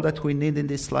are all that we need in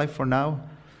this life for now.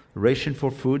 Ration for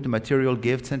food, material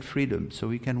gifts, and freedom, so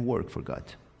we can work for God.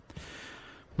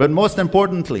 But most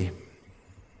importantly,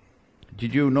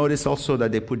 did you notice also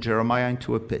that they put Jeremiah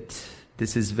into a pit?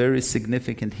 This is very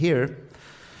significant here.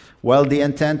 While the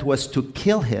intent was to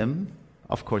kill him,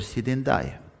 of course he didn't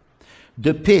die.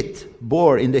 The pit,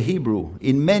 bore in the Hebrew,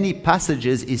 in many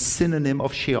passages is synonym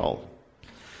of Sheol.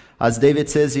 As David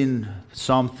says in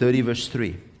Psalm 30 verse 3.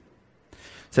 It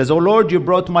says, O Lord, you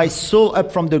brought my soul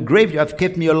up from the grave. You have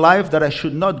kept me alive that I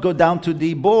should not go down to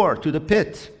the bore, to the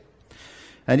pit.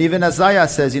 And even Isaiah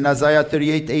says in Isaiah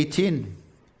 38:18,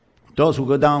 those who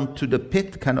go down to the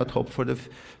pit cannot hope for the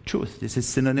truth. This is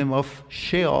synonym of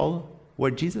Sheol,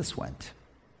 where Jesus went.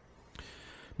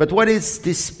 But what is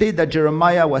this pit that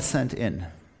Jeremiah was sent in?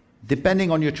 Depending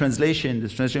on your translation, the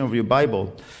translation of your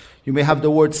Bible, you may have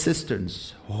the word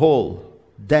cisterns, hole,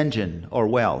 dungeon, or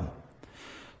well.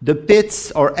 The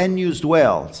pits or unused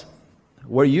wells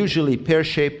were usually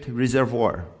pear-shaped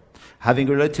reservoir, having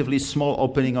a relatively small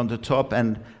opening on the top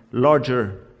and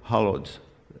larger hollowed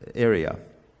area,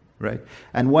 right?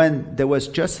 And when there was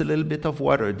just a little bit of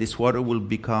water, this water will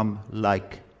become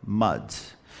like mud.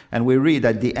 And we read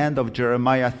at the end of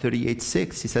Jeremiah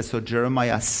 38:6, he says, so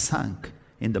Jeremiah sank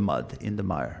in the mud, in the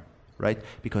mire, right?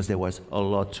 Because there was a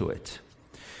lot to it.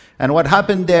 And what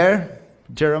happened there,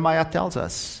 Jeremiah tells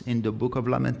us in the book of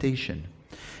Lamentation.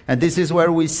 And this is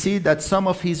where we see that some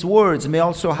of his words may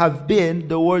also have been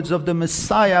the words of the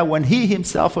Messiah when he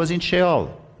himself was in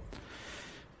Sheol.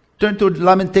 Turn to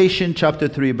Lamentation chapter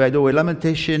 3. By the way,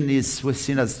 Lamentation was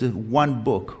seen as the one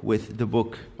book with the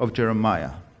book of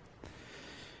Jeremiah.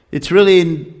 It's really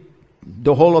in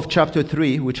the whole of chapter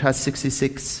 3, which has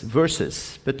 66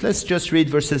 verses. But let's just read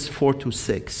verses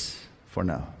 4-6 for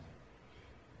now.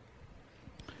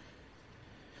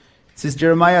 This is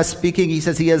Jeremiah speaking. He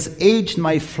says, he has aged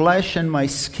my flesh and my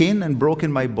skin and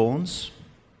broken my bones.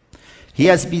 He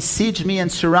has besieged me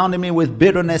and surrounded me with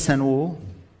bitterness and woe.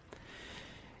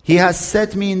 He has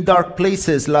set me in dark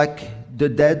places like the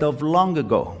dead of long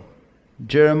ago.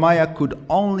 Jeremiah could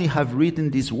only have written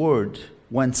this word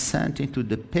when sent into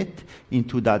the pit,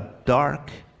 into that dark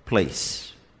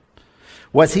place.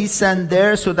 Was he sent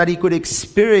there so that he could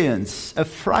experience a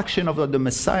fraction of what the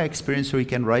Messiah experienced, so he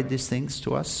can write these things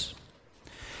to us?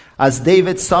 As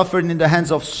David suffered in the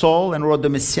hands of Saul and wrote the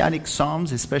Messianic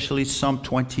Psalms, especially Psalm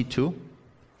 22.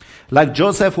 Like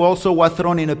Joseph, who also was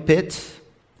thrown in a pit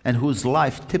and whose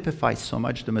life typifies so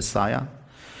much the Messiah.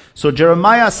 So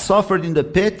Jeremiah suffered in the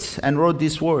pit and wrote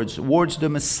these words the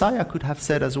Messiah could have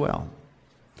said as well.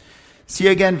 See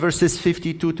again verses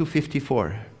 52 to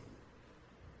 54.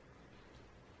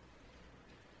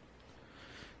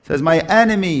 It says, "My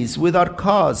enemies without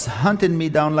cause hunted me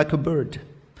down like a bird.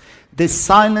 They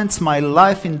silenced my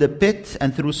life in the pit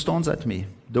and threw stones at me.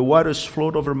 The waters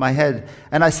flowed over my head,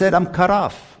 and I said, I'm cut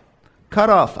off. Cut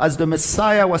off, as the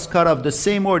Messiah was cut off." The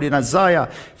same word in Isaiah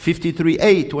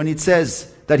 53:8, when it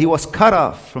says that he was cut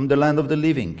off from the land of the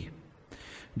living.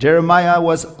 Jeremiah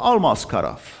was almost cut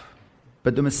off,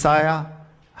 but the Messiah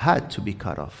had to be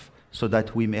cut off so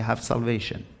that we may have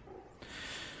salvation.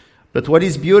 But what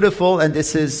is beautiful, and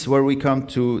this is where we come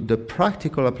to the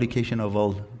practical application of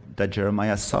all that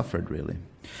Jeremiah suffered, really.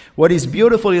 What is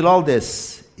beautiful in all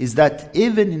this is that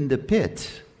even in the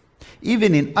pit,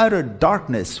 even in utter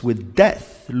darkness with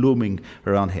death looming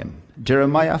around him,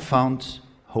 Jeremiah found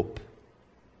hope.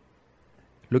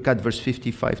 Look at verse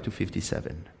 55 to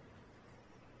 57.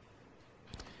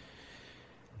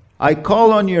 "I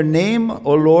call on your name,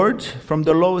 O Lord, from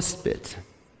the lowest pit.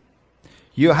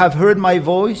 You have heard my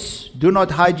voice. Do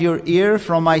not hide your ear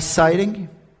from my sighing,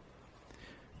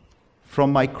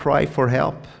 from my cry for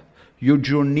help. You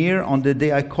drew near on the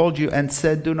day I called you and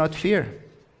said, do not fear.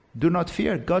 Do not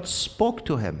fear." God spoke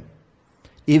to him,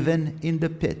 even in the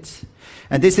pit.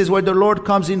 And this is where the Lord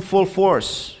comes in full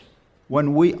force,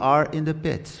 when we are in the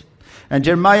pit. And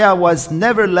Jeremiah was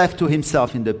never left to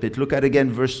himself in the pit. Look at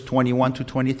again verse 21 to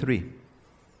 23.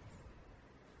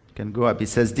 You can go up. It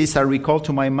says, "This I recall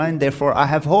to my mind, therefore I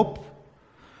have hope.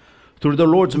 Through the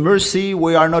Lord's mercy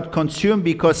we are not consumed,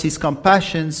 because his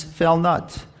compassions fail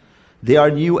not. They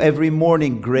are new every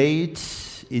morning. Great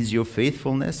is your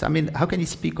faithfulness." I mean, how can he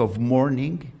speak of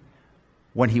morning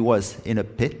when he was in a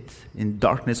pit, in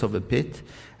darkness of a pit,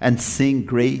 and sing,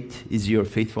 "Great is your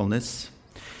faithfulness"?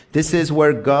 This is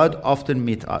where God often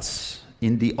meets us,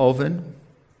 in the oven,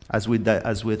 as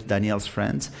with Daniel's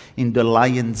friends, in the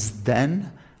lion's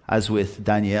den, as with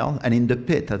Daniel, and in the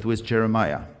pit, as with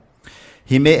Jeremiah.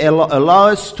 He may allow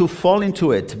us to fall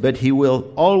into it, but he will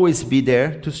always be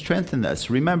there to strengthen us.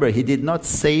 Remember, he did not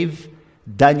save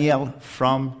Daniel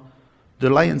from the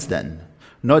lion's den,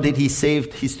 nor did he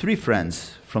save his 3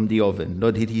 friends from the oven,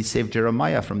 nor did he save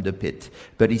Jeremiah from the pit,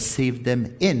 but he saved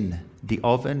them in the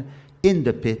oven, in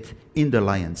the pit, in the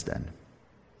lion's den.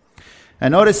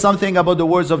 And notice something about the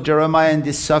words of Jeremiah in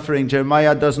this suffering.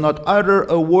 Jeremiah does not utter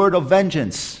a word of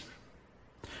vengeance,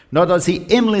 nor does he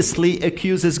aimlessly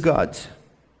accuse God.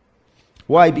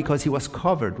 Why? Because he was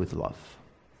covered with love.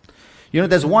 You know,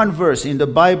 there's one verse in the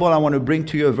Bible I want to bring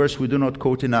to you, a verse we do not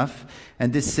quote enough,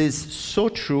 and this is so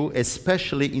true,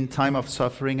 especially in time of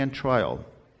suffering and trial.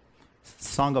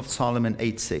 Song of Solomon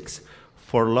 8:6.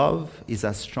 "For love is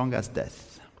as strong as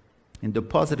death." In the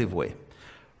positive way.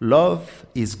 Love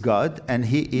is God, and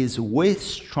he is way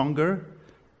stronger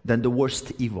than the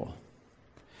worst evil.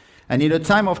 And in a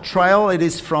time of trial, it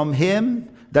is from him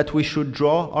that we should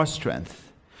draw our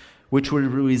strength, which will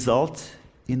result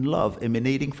in love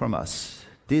emanating from us.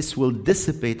 This will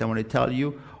dissipate, I want to tell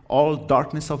you, all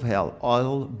darkness of hell,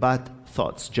 all bad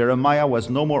thoughts. Jeremiah was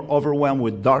no more overwhelmed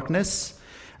with darkness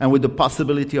and with the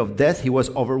possibility of death. He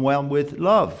was overwhelmed with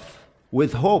love,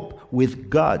 with hope, with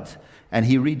God. And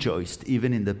he rejoiced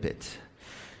even in the pit.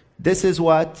 This is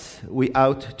what we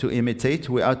ought to imitate.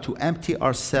 We ought to empty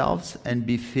ourselves and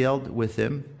be filled with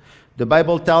him. The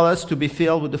Bible tells us to be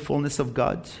filled with the fullness of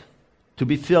God, to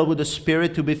be filled with the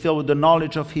Spirit, to be filled with the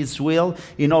knowledge of his will,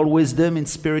 in all wisdom, in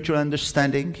spiritual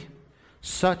understanding.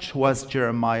 Such was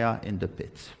Jeremiah in the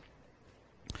pit.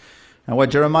 And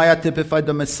what Jeremiah typified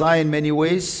the Messiah in many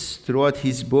ways throughout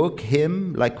his book,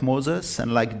 him, like Moses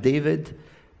and like David,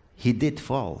 he did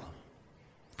fall.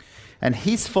 And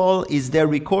his fall is there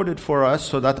recorded for us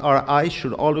so that our eyes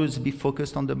should always be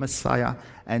focused on the Messiah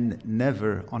and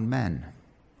never on man.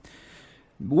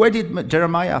 Where did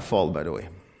Jeremiah fall, by the way?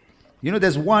 You know,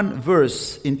 there's one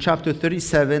verse in chapter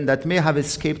 37 that may have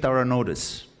escaped our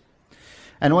notice.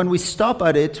 And when we stop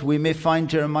at it, we may find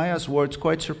Jeremiah's words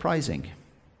quite surprising.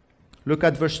 Look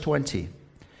at verse 20.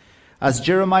 As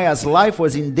Jeremiah's life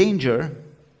was in danger,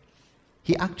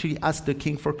 he actually asked the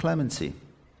king for clemency.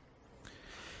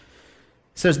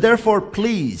 It says, "Therefore,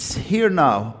 please, hear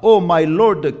now, O my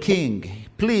lord the king,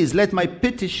 please let my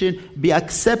petition be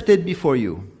accepted before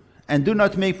you, and do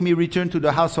not make me return to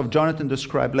the house of Jonathan the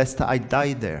scribe, lest I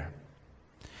die there."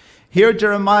 Here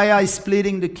Jeremiah is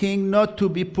pleading the king not to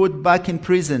be put back in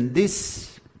prison.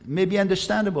 This may be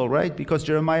understandable, right? Because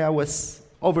Jeremiah was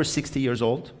over 60 years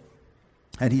old,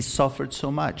 and he suffered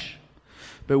so much.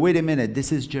 But wait a minute,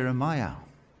 this is Jeremiah.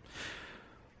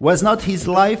 Was not his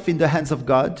life in the hands of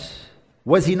God?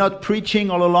 Was he not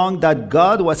preaching all along that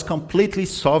God was completely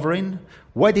sovereign?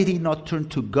 Why did he not turn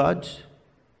to God?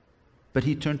 But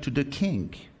he turned to the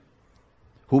king,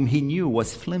 whom he knew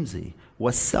was flimsy,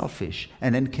 was selfish,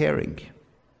 and uncaring.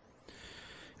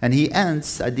 And he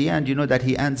ends, at the end, you know that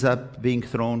he ends up being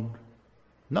thrown,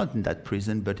 not in that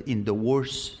prison, but in the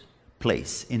worst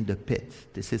place, in the pit.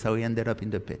 This is how he ended up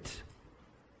in the pit.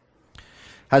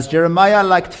 Has Jeremiah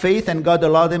lacked faith and God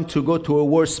allowed him to go to a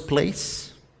worse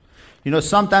place? You know,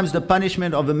 sometimes the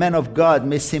punishment of a man of God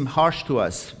may seem harsh to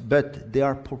us, but they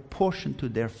are proportioned to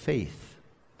their faith.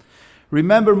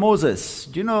 Remember Moses.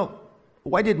 Do you know,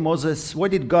 why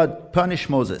did God punish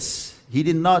Moses? He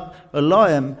did not allow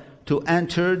him to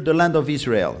enter the land of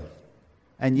Israel.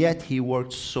 And yet he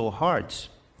worked so hard.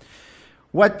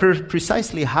 What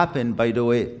precisely happened, by the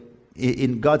way,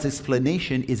 in God's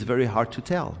explanation is very hard to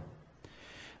tell.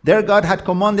 There God had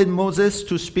commanded Moses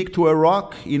to speak to a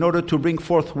rock in order to bring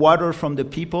forth water from the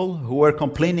people who were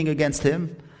complaining against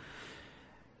him.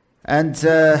 And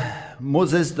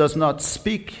Moses does not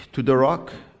speak to the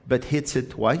rock, but hits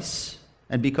it twice.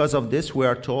 And because of this, we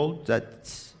are told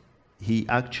that he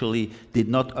actually did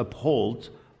not uphold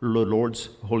the Lord's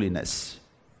holiness.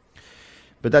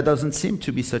 But that doesn't seem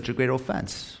to be such a great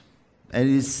offense. And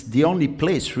it is the only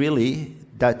place, really,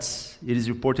 that it is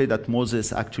reported that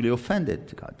Moses actually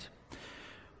offended God.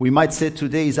 We might say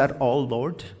today, is that all,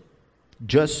 Lord?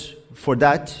 Just for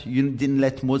that, you didn't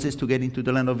let Moses to get into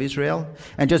the land of Israel?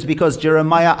 And just because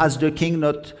Jeremiah asked the king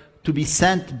not to be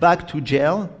sent back to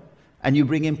jail, and you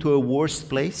bring him to a worse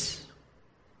place?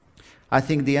 I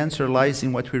think the answer lies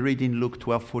in what we read in Luke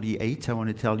 12:48. I want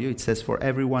to tell you, it says, "For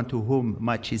everyone to whom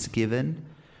much is given,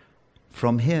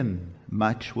 from him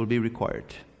much will be required."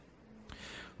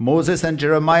 Moses and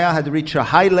Jeremiah had reached a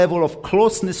high level of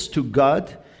closeness to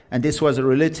God, and this was a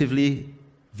relatively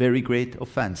very great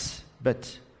offense.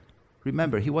 But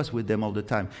remember, he was with them all the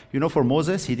time. You know, for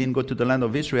Moses, he didn't go to the land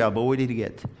of Israel, but what did he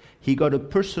get? He got a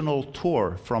personal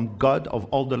tour from God of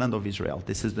all the land of Israel.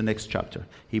 This is the next chapter.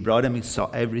 He brought him, he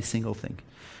saw every single thing.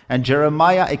 And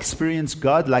Jeremiah experienced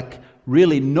God like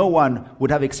really no one would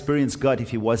have experienced God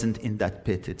if he wasn't in that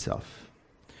pit itself.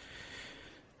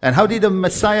 And how did the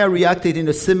Messiah react in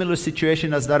a similar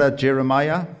situation as that of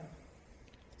Jeremiah?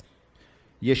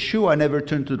 Yeshua never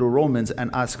turned to the Romans and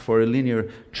asked for a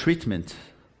linear treatment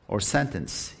or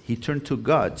sentence. He turned to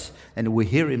God, and we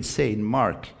hear him say in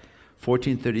Mark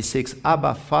 14:36,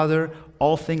 "Abba, Father,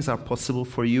 all things are possible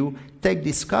for you. Take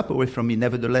this cup away from me.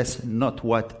 Nevertheless, not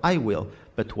what I will,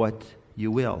 but what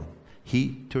you will."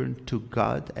 He turned to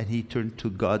God, and he turned to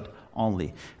God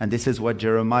only. And this is what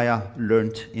Jeremiah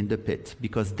learned in the pit,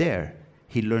 because there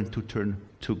he learned to turn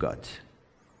to God.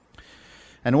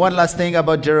 And one last thing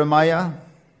about Jeremiah,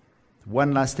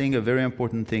 a very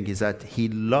important thing, is that he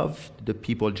loved the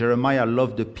people. Jeremiah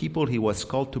loved the people he was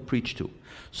called to preach to,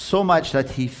 so much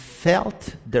that he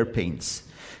felt their pains.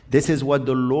 This is what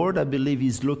the Lord, I believe,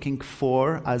 is looking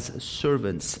for as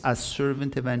servants, as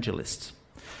servant evangelists.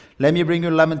 Let me bring you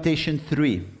Lamentation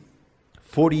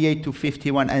 3:48 to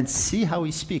 51, and see how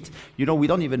he speaks. You know, we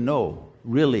don't even know,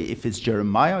 really, if it's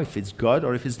Jeremiah, if it's God,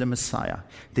 or if it's the Messiah.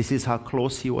 This is how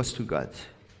close he was to God.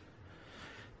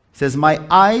 It says, "My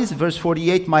eyes," verse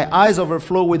 48, "my eyes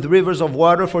overflow with rivers of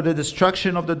water for the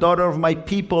destruction of the daughter of my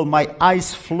people. My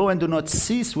eyes flow and do not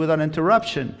cease without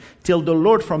interruption, till the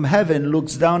Lord from heaven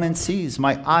looks down and sees.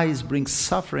 My eyes bring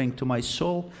suffering to my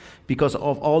soul because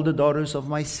of all the daughters of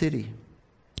my city."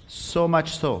 So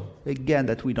much so, again,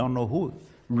 that we don't know who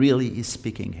really is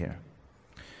speaking here.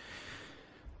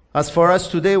 As for us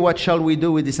today, what shall we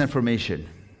do with this information?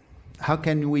 How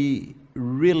can we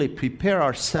really prepare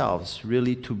ourselves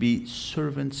really to be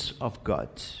servants of God,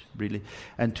 really,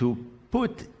 and to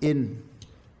put in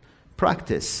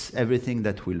practice everything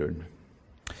that we learn?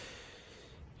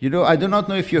 You know, I do not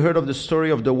know if you heard of the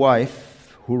story of the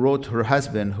wife who wrote her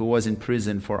husband, who was in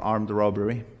prison for armed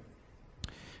robbery,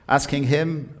 asking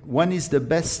him, when is the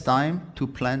best time to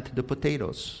plant the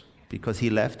potatoes? Because he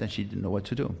left and she didn't know what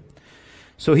to do.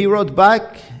 So he wrote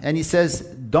back and he says,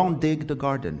 "Don't dig the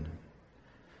garden.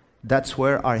 That's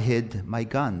where I hid my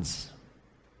guns."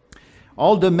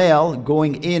 All the mail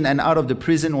going in and out of the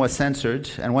prison was censored,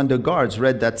 and when the guards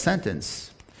read that sentence,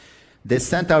 they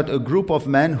sent out a group of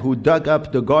men who dug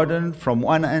up the garden from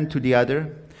one end to the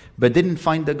other, but didn't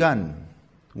find the gun.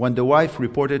 When the wife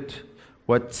reported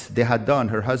what they had done,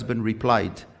 her husband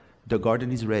replied, "The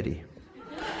garden is ready.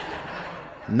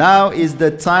 Now is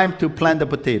the time to plant the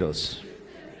potatoes."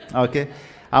 Okay?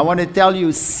 I want to tell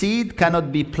you, seed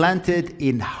cannot be planted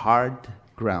in hard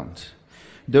ground.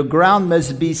 The ground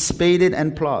must be spaded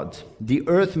and plowed. The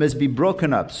earth must be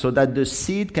broken up so that the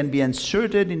seed can be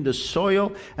inserted in the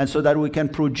soil and so that we can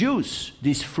produce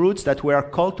these fruits that we are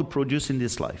called to produce in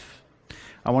this life.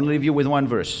 I want to leave you with one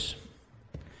verse.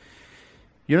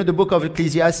 You know the book of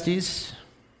Ecclesiastes?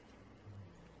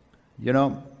 You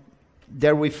know,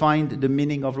 there we find the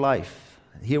meaning of life.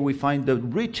 Here we find the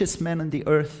richest man on the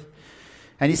earth.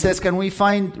 And he says, can we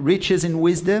find riches in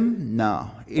wisdom? No.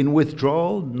 In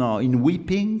withdrawal? No. In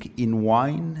weeping? In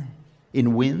wine?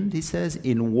 In wind, he says?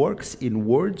 In works? In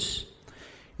words?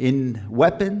 In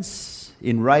weapons?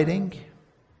 In writing?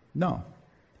 No.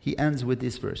 He ends with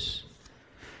this verse.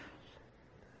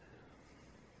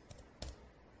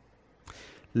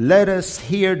 Let us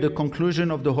hear the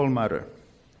conclusion of the whole matter.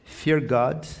 Fear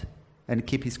God and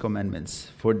keep his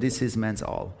commandments, for this is man's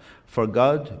all. For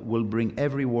God will bring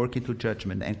every work into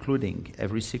judgment, including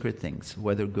every secret thing,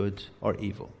 whether good or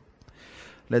evil.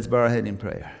 Let's bow our head in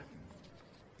prayer.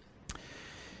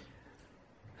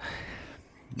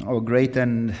 Oh, great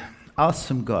and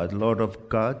awesome God, Lord of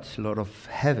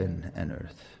heaven and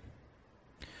earth.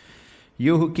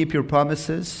 You who keep your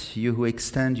promises, you who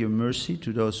extend your mercy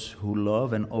to those who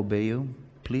love and obey you,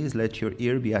 please let your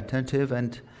ear be attentive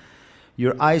and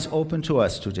your eyes open to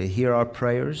us today. Hear our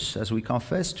prayers as we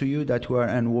confess to you that we are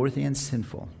unworthy and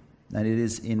sinful. And it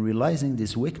is in realizing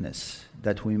this weakness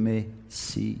that we may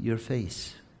see your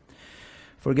face.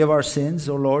 Forgive our sins,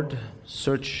 O Lord.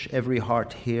 Search every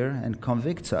heart here and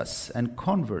convict us and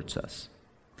convert us.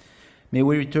 May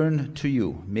we return to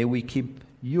you. May we keep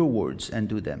your words and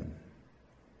do them.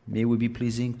 May we be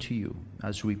pleasing to you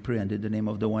as we pray in the name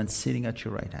of the one sitting at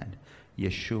your right hand,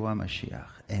 Yeshua Mashiach.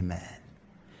 Amen.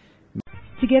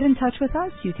 To get in touch with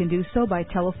us, you can do so by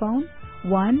telephone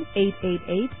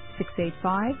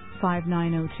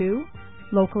 1-888-685-5902,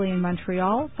 locally in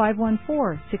Montreal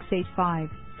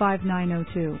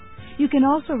 514-685-5902. You can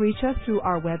also reach us through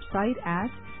our website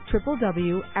at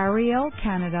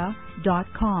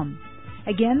www.arielcanada.com.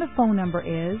 Again, the phone number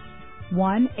is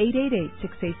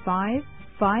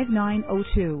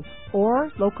 1-888-685-5902,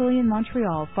 or locally in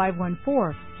Montreal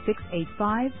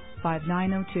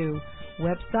 514-685-5902.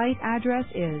 Website address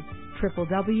is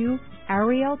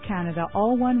www.arielcanada,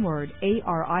 all one word,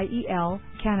 ARIEL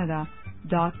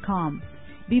Canada.com.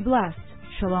 Be blessed.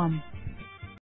 Shalom.